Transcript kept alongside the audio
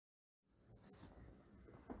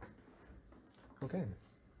Okay,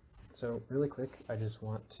 so really quick, I just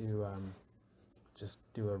want to just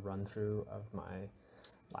do a run through of my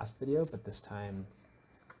last video, but this time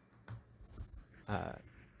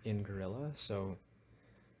in Gorilla. So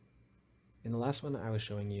in the last one, I was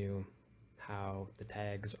showing you how the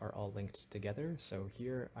tags are all linked together. So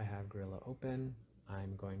here I have Gorilla open.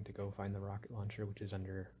 I'm going to go find the rocket launcher, which is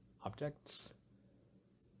under Objects,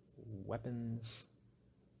 Weapons,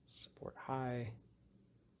 Support High,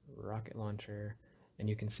 Rocket Launcher, and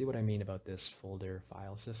you can see what I mean about this folder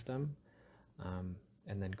file system.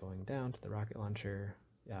 And then going down to the rocket launcher,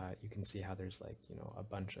 you can see how there's a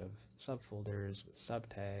bunch of subfolders with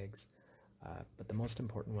subtags, but the most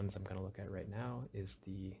important ones I'm going to look at right now is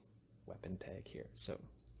the weapon tag here. So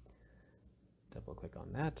double click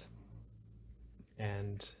on that,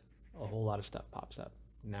 and a whole lot of stuff pops up.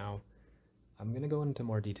 Now, I'm going to go into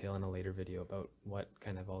more detail in a later video about what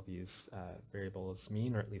kind of all these variables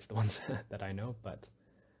mean, or at least the ones that I know, but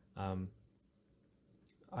I'm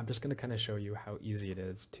just going to kind of show you how easy it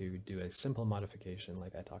is to do a simple modification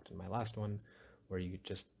like I talked in my last one, where you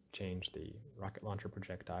just change the rocket launcher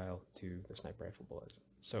projectile to the sniper rifle bullet.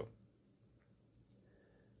 So,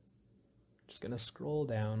 just going to scroll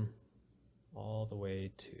down all the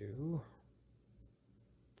way to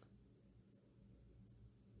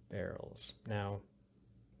barrels. Now,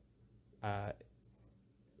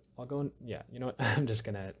 I'll go and, yeah, you know what, I'm just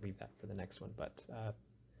going to leave that for the next one,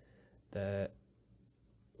 but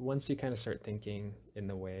once you kind of start thinking in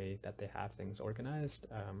the way that they have things organized,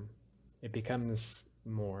 it becomes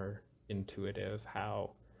more intuitive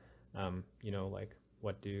how, like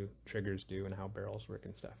what do triggers do and how barrels work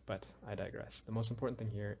and stuff, but I digress. The most important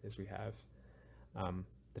thing here is we have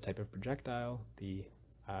the type of projectile the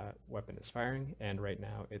weapon is firing, and right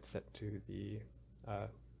now it's set to the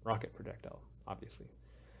rocket projectile, obviously.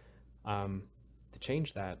 To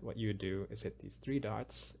change that, what you would do is hit these three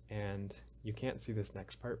dots, and you can't see this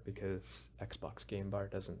next part because Xbox Game Bar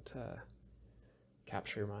doesn't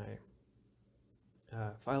capture my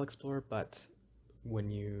file explorer, but when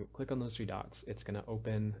you click on those three dots, it's going to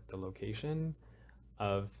open the location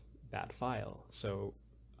of that file. So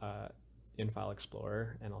in File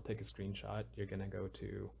Explorer, and I'll take a screenshot, you're going to go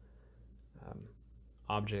to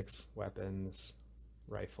Objects, Weapons,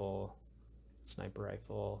 Rifle, Sniper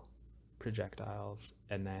Rifle, Projectiles,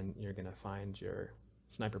 and then you're going to find your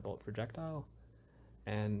sniper bolt projectile,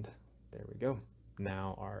 and there we go.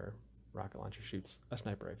 Now our rocket launcher shoots a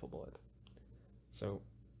sniper rifle bullet. So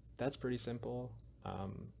that's pretty simple.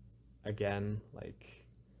 Again, like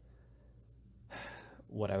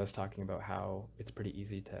what I was talking about, how it's pretty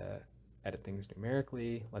easy to edit things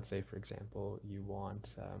numerically. Let's say, for example, you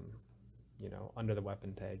want, under the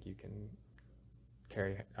weapon tag, you can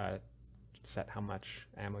carry, set how much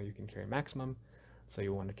ammo you can carry maximum. So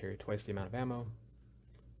you want to carry twice the amount of ammo.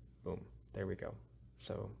 Boom, there we go.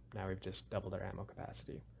 So now we've just doubled our ammo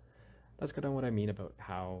capacity. That's kind of what I mean about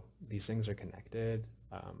how these things are connected,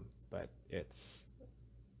 but it's,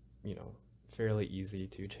 fairly easy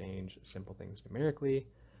to change simple things numerically.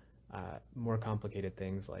 More complicated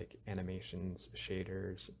things like animations,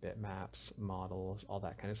 shaders, bitmaps, models, all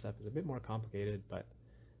that kind of stuff is a bit more complicated, but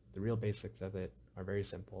the real basics of it are very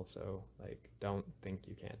simple. So don't think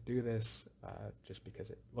you can't do this just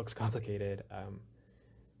because it looks complicated.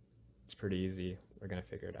 It's pretty easy. We're going to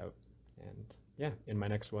figure it out. And yeah, in my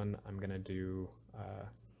next one, I'm going to do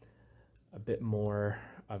a bit more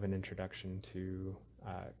of an introduction to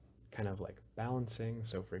kind of like balancing.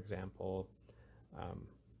 So for example,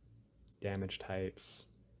 damage types,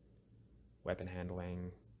 weapon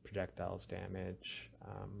handling, projectiles damage,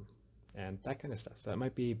 and that kind of stuff. So that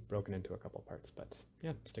might be broken into a couple parts, but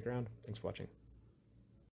yeah, stick around. Thanks for watching.